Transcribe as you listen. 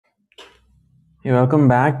Hey, welcome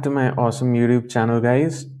back to my awesome YouTube channel,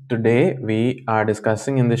 guys. Today we are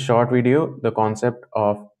discussing in this short video the concept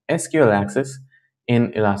of SQL Access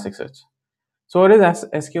in Elasticsearch. So what is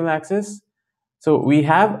SQL Access? So we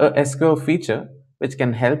have a SQL feature which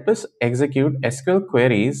can help us execute SQL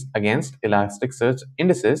queries against Elasticsearch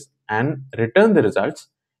indices and return the results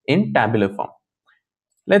in tabular form.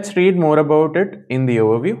 Let's read more about it in the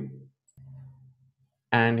overview.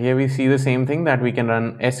 And here we see the same thing, that we can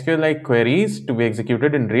run SQL-like queries to be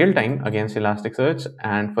executed in real time against Elasticsearch.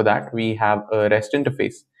 And for that, we have a REST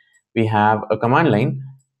interface, we have a command line,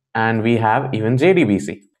 and we have even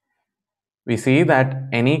JDBC. We see that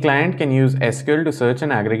any client can use SQL to search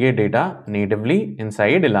and aggregate data natively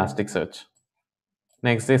inside Elasticsearch.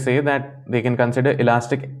 Next, they say that they can consider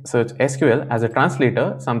Elasticsearch SQL as a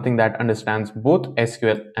translator, something that understands both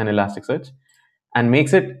SQL and Elasticsearch and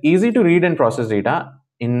makes it easy to read and process data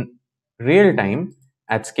in real time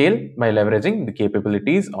at scale by leveraging the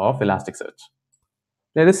capabilities of Elasticsearch.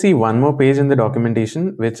 Let us see one more page in the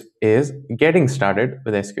documentation, which is getting started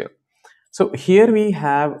with SQL. So here we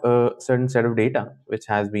have a certain set of data which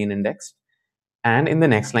has been indexed, and in the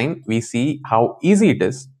next line we see how easy it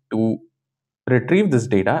is to retrieve this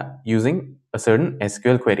data using a certain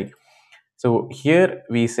SQL query. So here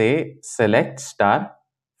we say select star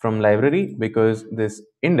from library, because this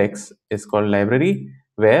index is called library,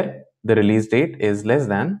 where the release date is less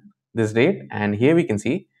than this date, and here we can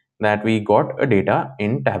see that we got a data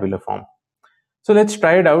in tabular form. So let's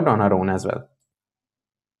try it out on our own as well.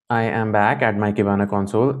 I am back at my Kibana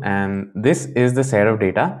console, and this is the set of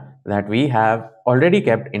data that we have already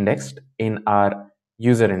kept indexed in our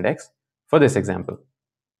user index for this example.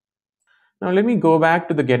 Now let me go back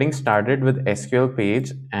to the getting started with SQL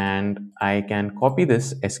page, and I can copy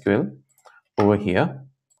this SQL over here,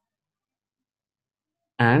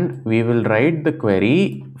 and we will write the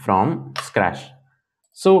query from scratch.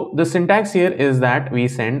 So the syntax here is that we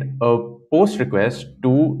send a post request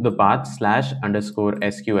to the path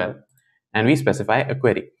 /_SQL and we specify a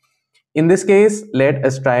query. In this case, let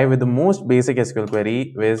us try with the most basic SQL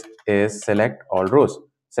query, which is select all rows,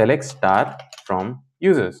 select star from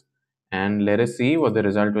users, and let us see what the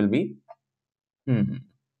result will be.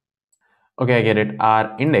 Okay, I get it.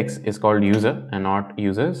 Our index is called user and not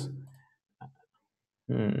users.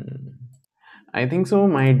 I think so.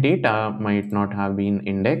 My data might not have been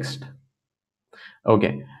indexed.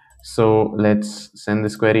 Okay, so let's send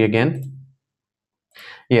this query again.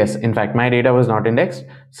 Yes, in fact, my data was not indexed.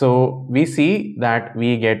 So we see that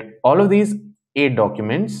we get all of these 8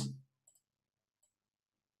 documents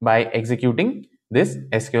by executing this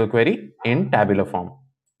SQL query in tabular form.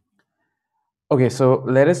 Okay, so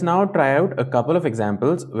let us now try out a couple of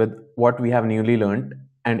examples with what we have newly learned.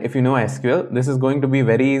 And if you know SQL, this is going to be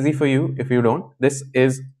very easy for you. If you don't, this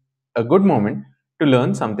is a good moment to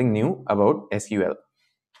learn something new about SQL.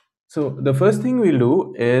 So the first thing we'll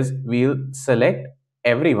do is we'll select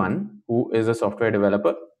everyone who is a software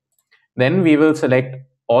developer. Then we will select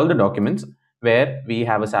all the documents where we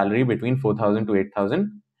have a salary between 4,000 to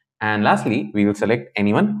 8,000. And lastly, we will select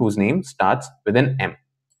anyone whose name starts with an M.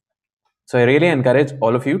 So I really encourage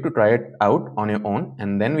all of you to try it out on your own,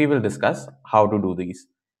 and then we will discuss how to do these.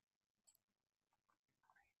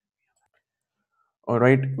 All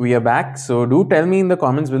right, we are back. So do tell me in the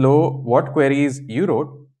comments below what queries you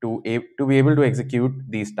wrote to be able to execute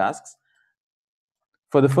these tasks.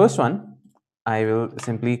 For the first one, I will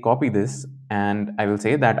simply copy this and I will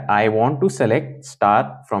say that I want to select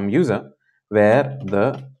star from user, where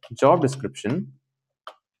the job description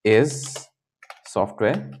is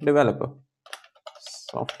software developer.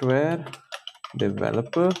 Software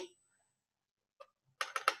developer.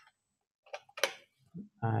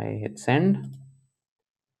 I hit send.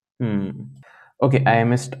 Okay, I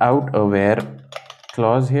missed out a where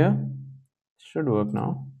clause here. Should work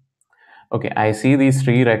now. Okay, I see these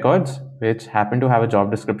 3 records which happen to have a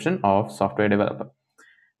job description of software developer.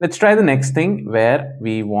 Let's try the next thing, where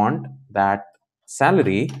we want that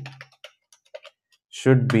salary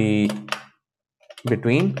should be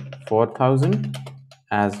between 4,000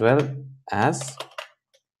 as well as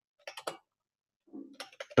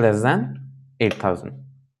less than 8,000.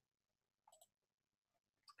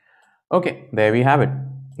 Okay, there we have it.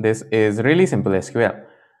 This is really simple SQL.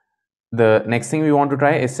 The next thing we want to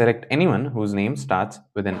try is select anyone whose name starts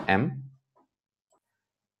with an M.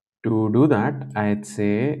 To do that, I'd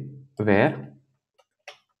say where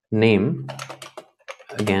name,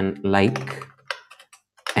 again like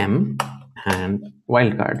M, and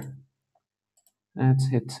wildcard. Let's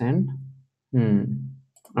hit send.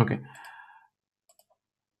 Okay.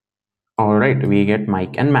 All right, we get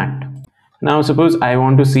Mike and Matt. Now, suppose I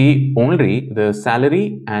want to see only the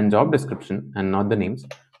salary and job description and not the names.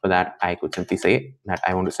 For that, I could simply say that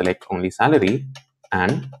I want to select only salary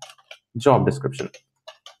and job description.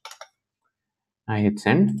 I hit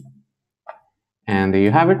send, and there you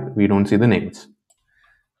have it. We don't see the names.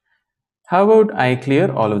 How about I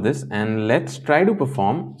clear all of this and let's try to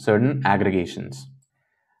perform certain aggregations.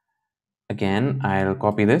 Again, I'll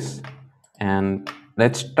copy this and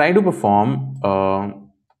let's try to perform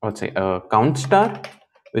let's say a count star,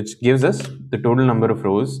 which gives us the total number of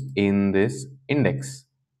rows in this index.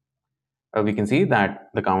 We can see that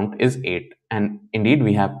the count is 8, and indeed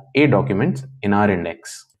we have 8 documents in our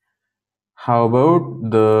index. How about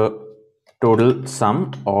the total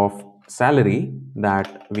sum of salary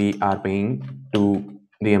that we are paying to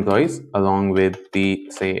the employees along with the,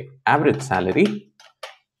 say, average salary?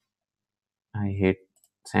 I hit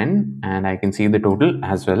send and I can see the total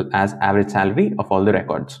as well as average salary of all the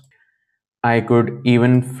records. I could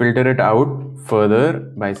even filter it out further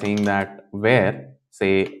by saying that where,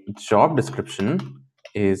 say, job description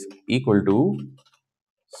is equal to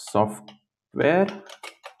software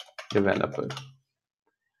developer.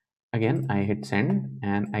 Again, I hit send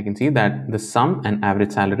and I can see that the sum and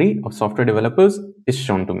average salary of software developers is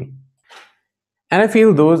shown to me. And I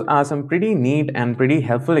feel those are some pretty neat and pretty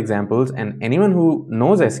helpful examples, and anyone who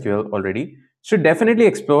knows SQL already should definitely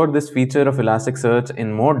explore this feature of Elasticsearch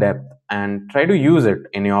in more depth and try to use it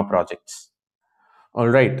in your projects.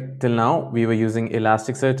 Alright, till now we were using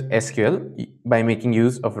Elasticsearch SQL by making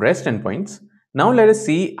use of REST endpoints. Now let us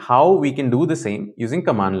see how we can do the same using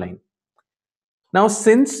command line. Now,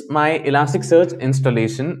 since my Elasticsearch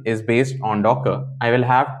installation is based on Docker, I will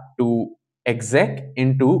have to exec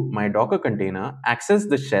into my Docker container, access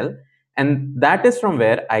the shell, and that is from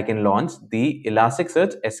where I can launch the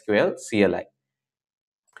Elasticsearch SQL CLI.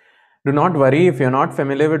 Do not worry if you're not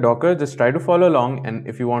familiar with Docker, just try to follow along. And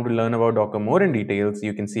if you want to learn about Docker more in details,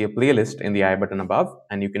 you can see a playlist in the I button above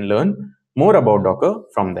and you can learn more about Docker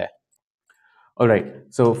from there. Alright,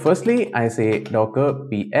 so firstly I say docker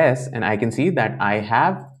ps and I can see that I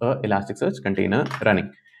have a Elasticsearch container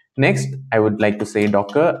running. Next, I would like to say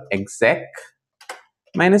docker exec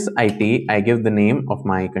minus it. I give the name of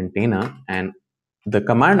my container and the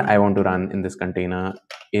command I want to run in this container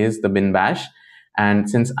is the bin bash, and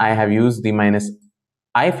since I have used the minus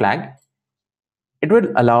I flag, it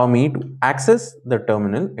will allow me to access the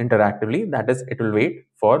terminal interactively, that is, it will wait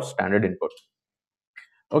for standard input.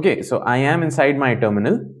 Okay, so I am inside my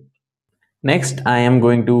terminal. Next, I am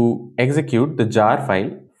going to execute the jar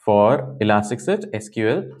file for Elasticsearch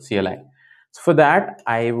SQL CLI. So for that,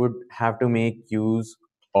 I would have to make use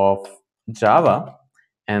of Java,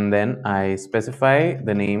 and then I specify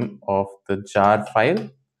the name of the jar file,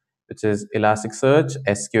 which is Elasticsearch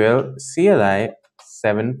SQL CLI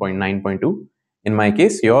 7.9.2. In my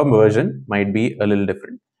case, your version might be a little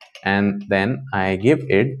different. And then I give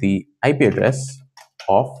it the IP address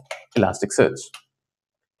of Elasticsearch.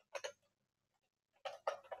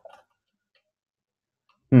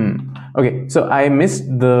 Okay, so I missed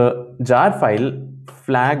the jar file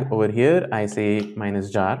flag over here. I say minus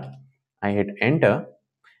jar. I hit enter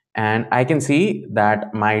and I can see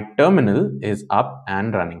that my terminal is up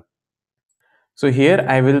and running. So here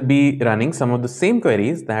I will be running some of the same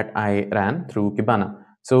queries that I ran through Kibana.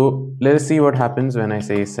 So let us see what happens when I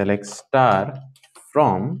say select star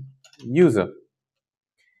from user.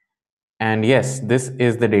 And yes, this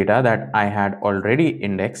is the data that I had already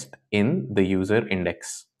indexed in the user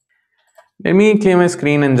index. Let me clear my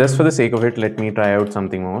screen, and just for the sake of it, let me try out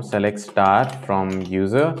something more. Select star from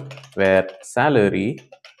user where salary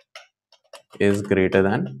is greater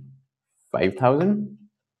than 5,000.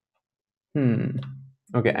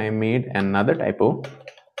 Okay, I made another typo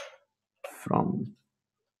from.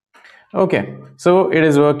 Okay, so it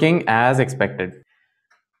is working as expected.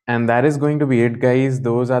 And that is going to be it, guys.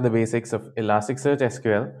 Those are the basics of Elasticsearch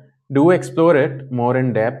SQL. Do explore it more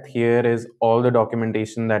in depth. Here is all the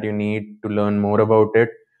documentation that you need to learn more about it.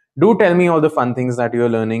 Do tell me all the fun things that you're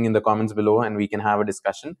learning in the comments below and we can have a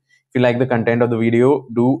discussion. If you like the content of the video,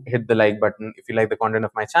 do hit the like button. If you like the content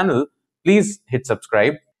of my channel, please hit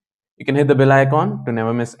subscribe. You can hit the bell icon to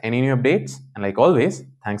never miss any new updates. And like always,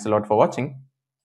 thanks a lot for watching.